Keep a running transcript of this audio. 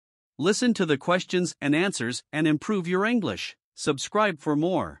Listen to the questions and answers and improve your English. Subscribe for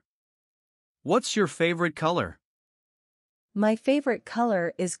more. What's your favorite color? My favorite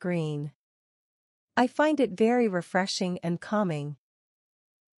color is green. I find it very refreshing and calming.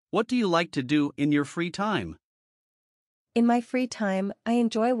 What do you like to do in your free time? In my free time, I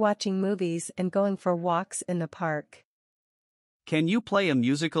enjoy watching movies and going for walks in the park. Can you play a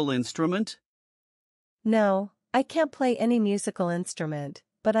musical instrument? No, I can't play any musical instrument,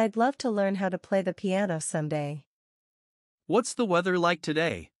 but I'd love to learn how to play the piano someday. What's the weather like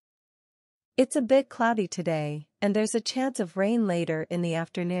today? It's a bit cloudy today, and there's a chance of rain later in the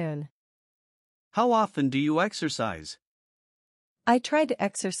afternoon. How often do you exercise? I try to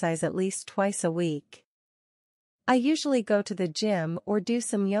exercise at least twice a week. I usually go to the gym or do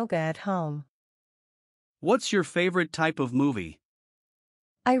some yoga at home. What's your favorite type of movie?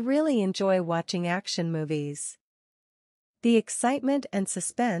 I really enjoy watching action movies. The excitement and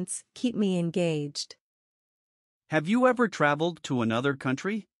suspense keep me engaged. Have you ever traveled to another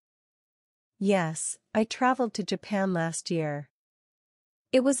country? Yes, I traveled to Japan last year.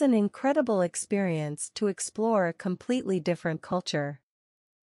 It was an incredible experience to explore a completely different culture.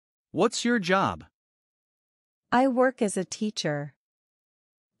 What's your job? I work as a teacher.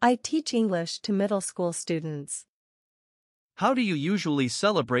 I teach English to middle school students. How do you usually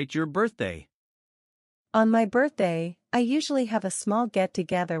celebrate your birthday? On my birthday, I usually have a small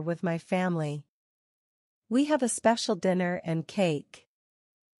get-together with my family. We have a special dinner and cake.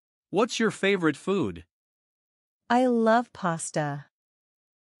 What's your favorite food? I love pasta.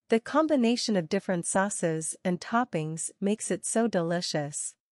 The combination of different sauces and toppings makes it so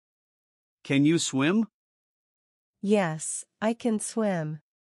delicious. Can you swim? Yes, I can swim.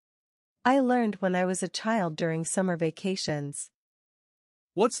 I learned when I was a child during summer vacations.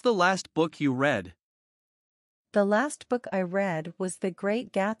 What's the last book you read? The last book I read was The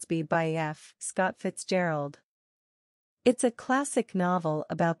Great Gatsby by F. Scott Fitzgerald. It's a classic novel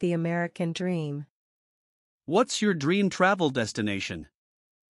about the American dream. What's your dream travel destination?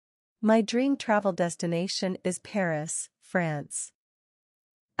 My dream travel destination is Paris, France.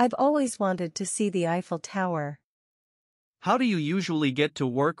 I've always wanted to see the Eiffel Tower. How do you usually get to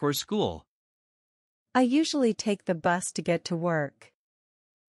work or school? I usually take the bus to get to work.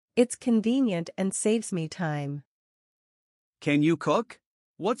 It's convenient and saves me time. Can you cook?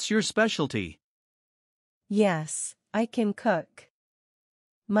 What's your specialty? Yes, I can cook.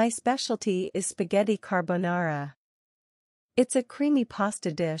 My specialty is spaghetti carbonara. It's a creamy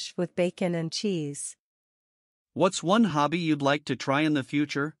pasta dish with bacon and cheese. What's one hobby you'd like to try in the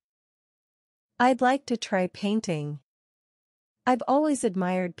future? I'd like to try painting. I've always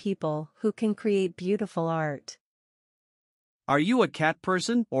admired people who can create beautiful art. Are you a cat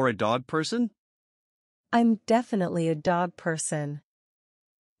person or a dog person? I'm definitely a dog person.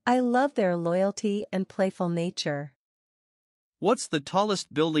 I love their loyalty and playful nature. What's the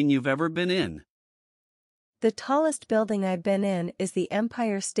tallest building you've ever been in? The tallest building I've been in is the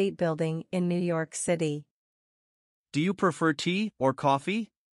Empire State Building in New York City. Do you prefer tea or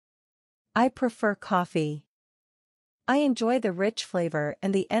coffee? I prefer coffee. I enjoy the rich flavor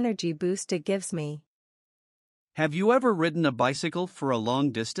and the energy boost it gives me. Have you ever ridden a bicycle for a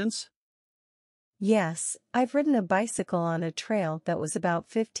long distance? Yes, I've ridden a bicycle on a trail that was about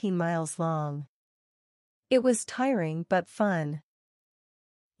 15 miles long. It was tiring but fun.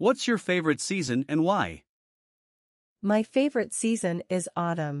 What's your favorite season and why? My favorite season is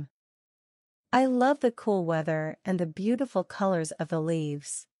autumn. I love the cool weather and the beautiful colors of the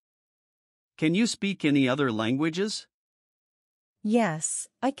leaves. Can you speak any other languages? Yes,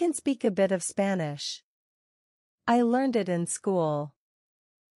 I can speak a bit of Spanish. I learned it in school.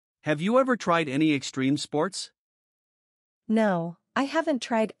 Have you ever tried any extreme sports? No, I haven't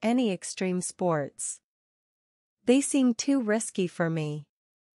tried any extreme sports. They seem too risky for me.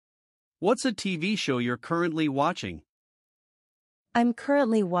 What's a TV show you're currently watching? I'm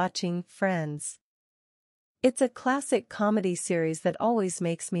currently watching Friends. It's a classic comedy series that always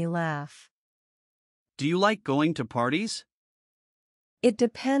makes me laugh. Do you like going to parties? It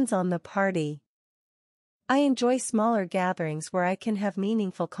depends on the party. I enjoy smaller gatherings where I can have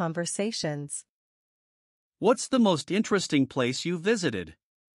meaningful conversations. What's the most interesting place you visited?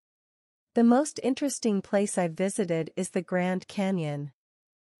 The most interesting place I've visited is the Grand Canyon.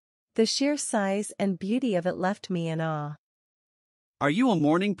 The sheer size and beauty of it left me in awe. Are you a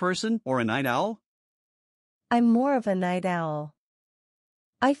morning person or a night owl? I'm more of a night owl.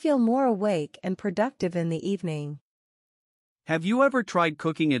 I feel more awake and productive in the evening. Have you ever tried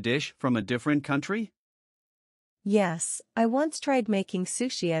cooking a dish from a different country? Yes, I once tried making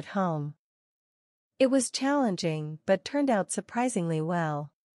sushi at home. It was challenging but turned out surprisingly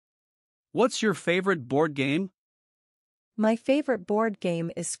well. What's your favorite board game? My favorite board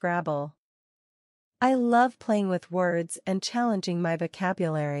game is Scrabble. I love playing with words and challenging my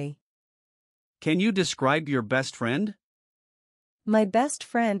vocabulary. Can you describe your best friend? My best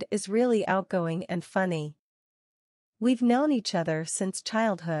friend is really outgoing and funny. We've known each other since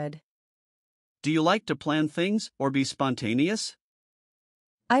childhood. Do you like to plan things or be spontaneous?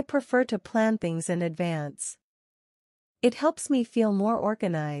 I prefer to plan things in advance. It helps me feel more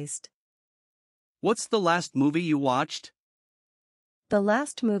organized. What's the last movie you watched? The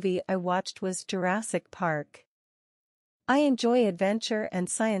last movie I watched was Jurassic Park. I enjoy adventure and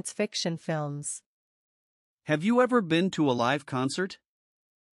science fiction films. Have you ever been to a live concert?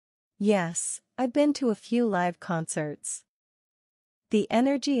 Yes, I've been to a few live concerts. The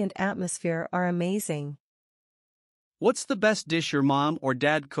energy and atmosphere are amazing. What's the best dish your mom or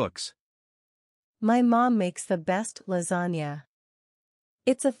dad cooks? My mom makes the best lasagna.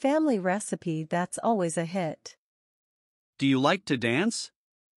 It's a family recipe that's always a hit. Do you like to dance?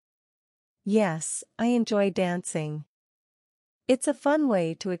 Yes, I enjoy dancing. It's a fun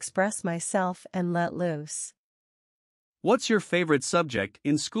way to express myself and let loose. What's your favorite subject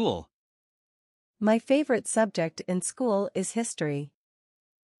in school? My favorite subject in school is history.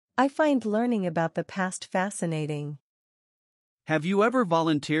 I find learning about the past fascinating. Have you ever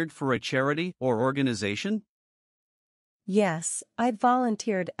volunteered for a charity or organization? Yes, I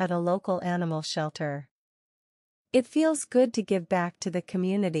volunteered at a local animal shelter. It feels good to give back to the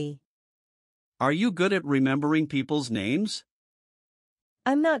community. Are you good at remembering people's names?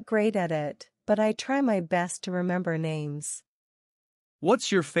 I'm not great at it, but I try my best to remember names.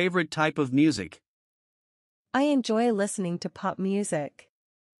 What's your favorite type of music? I enjoy listening to pop music.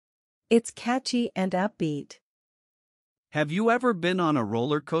 It's catchy and upbeat. Have you ever been on a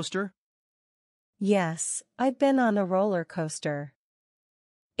roller coaster? Yes, I've been on a roller coaster.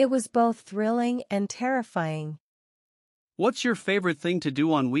 It was both thrilling and terrifying. What's your favorite thing to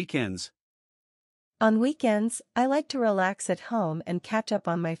do on weekends? On weekends, I like to relax at home and catch up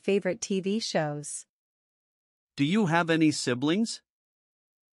on my favorite TV shows. Do you have any siblings?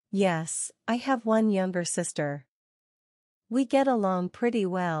 Yes, I have one younger sister. We get along pretty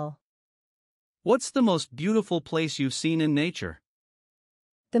well. What's the most beautiful place you've seen in nature?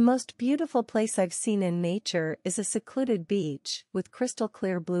 The most beautiful place I've seen in nature is a secluded beach with crystal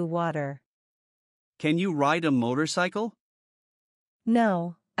clear blue water. Can you ride a motorcycle?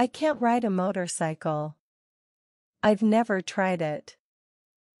 No, I can't ride a motorcycle. I've never tried it.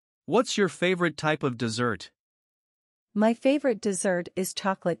 What's your favorite type of dessert? My favorite dessert is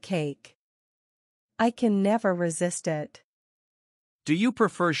chocolate cake. I can never resist it. Do you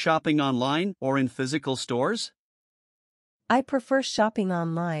prefer shopping online or in physical stores? I prefer shopping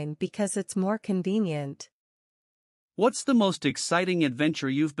online because it's more convenient. What's the most exciting adventure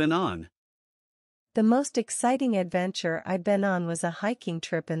you've been on? The most exciting adventure I've been on was a hiking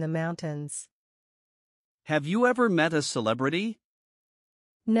trip in the mountains. Have you ever met a celebrity?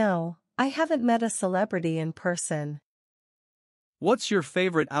 No, I haven't met a celebrity in person. What's your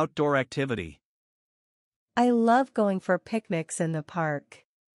favorite outdoor activity? I love going for picnics in the park.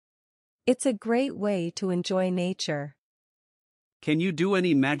 It's a great way to enjoy nature. Can you do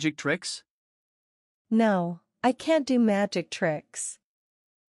any magic tricks? No, I can't do magic tricks.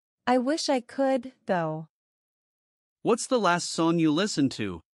 I wish I could, though. What's the last song you listened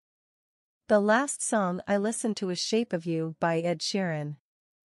to? The last song I listened to is Shape of You by Ed Sheeran.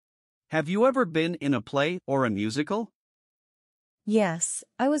 Have you ever been in a play or a musical? Yes,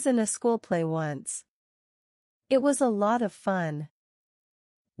 I was in a school play once. It was a lot of fun.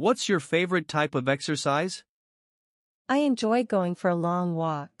 What's your favorite type of exercise? I enjoy going for long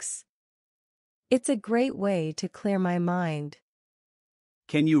walks. It's a great way to clear my mind.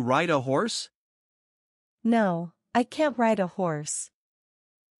 Can you ride a horse? No, I can't ride a horse.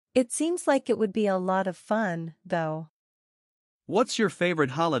 It seems like it would be a lot of fun, though. What's your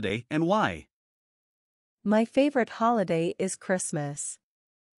favorite holiday and why? My favorite holiday is Christmas.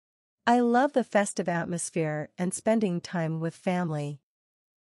 I love the festive atmosphere and spending time with family.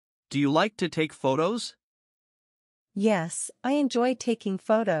 Do you like to take photos? Yes, I enjoy taking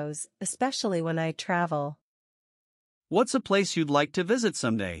photos, especially when I travel. What's a place you'd like to visit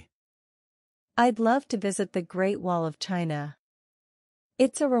someday? I'd love to visit the Great Wall of China.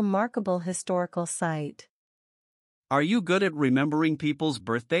 It's a remarkable historical site. Are you good at remembering people's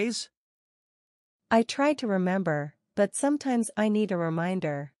birthdays? I try to remember, but sometimes I need a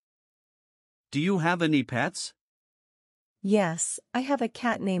reminder. Do you have any pets? Yes, I have a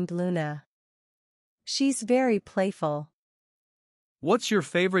cat named Luna. She's very playful. What's your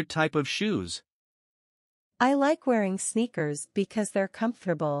favorite type of shoes? I like wearing sneakers because they're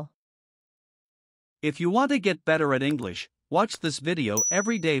comfortable. If you want to get better at English, watch this video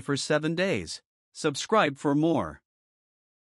every day for 7 days. Subscribe for more.